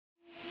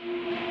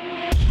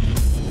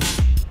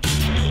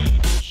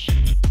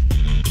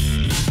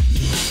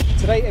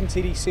Today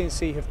MTD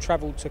CNC have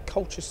travelled to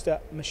Colchester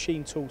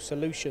Machine Tool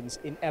Solutions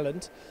in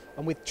Elland,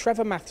 and with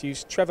Trevor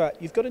Matthews. Trevor,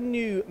 you've got a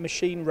new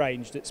machine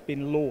range that's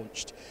been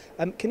launched.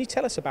 Can you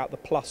tell us about the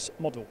Plus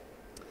model?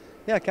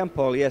 Yeah, I can,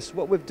 Paul. Yes,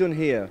 what we've done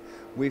here,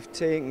 we've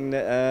taken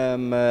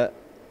a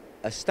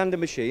standard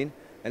machine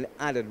and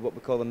added what we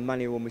call a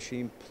manual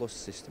machine plus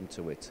system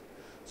to it.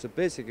 So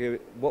basically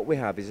what we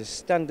have is a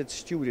standard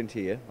student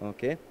here,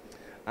 okay,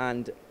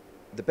 and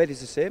the bed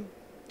is the same,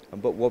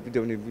 but what we're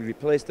doing is we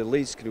replaced the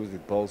lead screws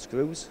with ball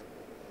screws,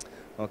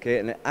 okay,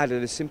 and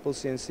added a simple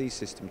CNC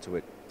system to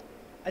it.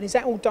 And is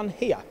that all done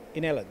here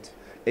in Elland?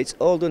 It's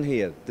all done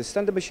here. The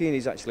standard machine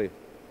is actually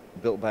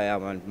built by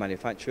our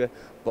manufacturer,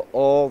 but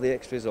all the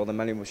extras, all the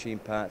manual machine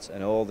parts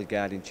and all the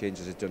guarding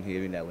changes are done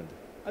here in Elland.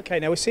 Okay,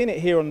 now we're seeing it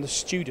here on the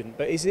student,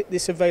 but is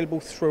this available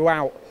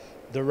throughout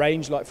the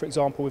range? Like, for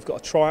example, we've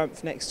got a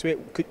Triumph next to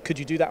it. Could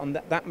you do that on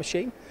that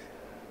machine?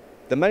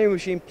 The manual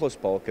machine plus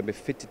ball can be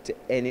fitted to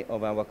any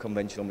of our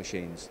conventional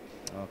machines.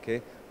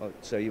 Okay,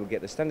 so you will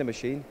get the standard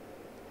machine.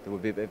 There will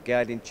be a bit of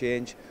guarding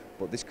change,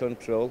 but this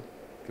control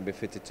can be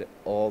fitted to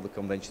all the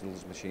conventional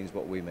machines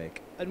what we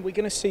make. And we're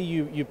going to see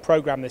you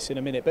program this in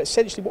a minute, but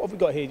essentially what have we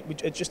got here?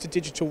 Just a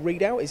digital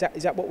readout?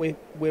 Is that what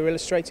we're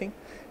illustrating?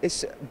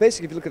 It's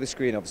basically, if you look at the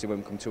screen, obviously when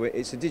we come to it,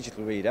 it's a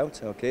digital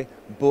readout, okay,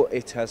 but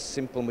it has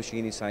simple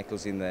machining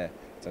cycles in there.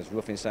 It has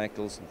roughing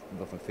cycles,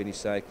 rough and finish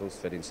cycles,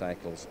 threading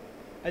cycles.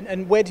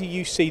 And where do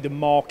you see the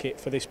market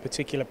for this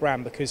particular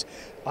brand? Because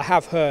I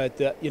have heard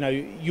that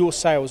your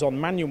sales on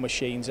manual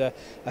machines are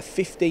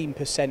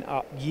 15%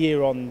 up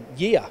year on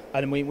year,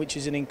 which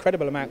is an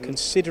incredible amount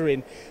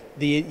considering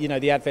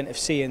the advent of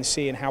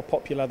CNC and how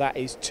popular that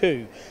is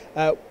too.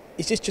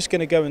 Is this just going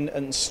to go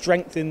and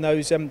strengthen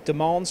those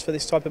demands for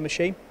this type of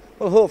machine?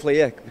 Well, hopefully,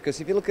 yeah, because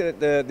if you look at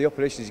the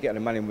operations you get on a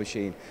manual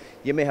machine,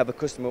 you may have a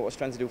customer who's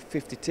trying to do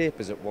 50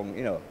 tapers at one,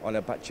 on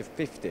a batch of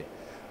 50.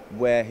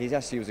 Where he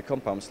has to use a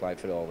compound slide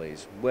for all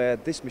these, where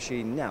this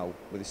machine now,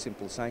 with the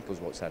simple cycles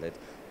what's added,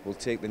 will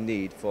take the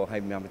need for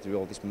having to do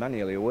all this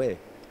manually away.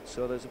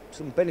 So there's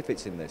some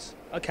benefits in this.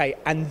 Okay,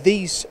 and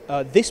this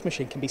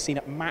machine can be seen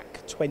at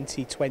MAC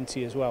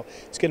 2020 as well.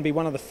 It's going to be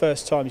one of the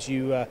first times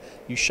you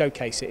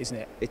showcase it, isn't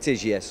it? It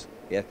is, yes.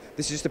 Yeah.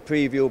 This is just a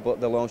preview, but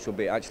the launch will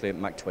be actually at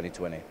MAC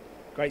 2020.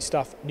 Great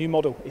stuff. New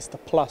model is the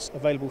Plus,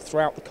 available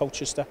throughout the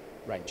Colchester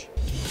range.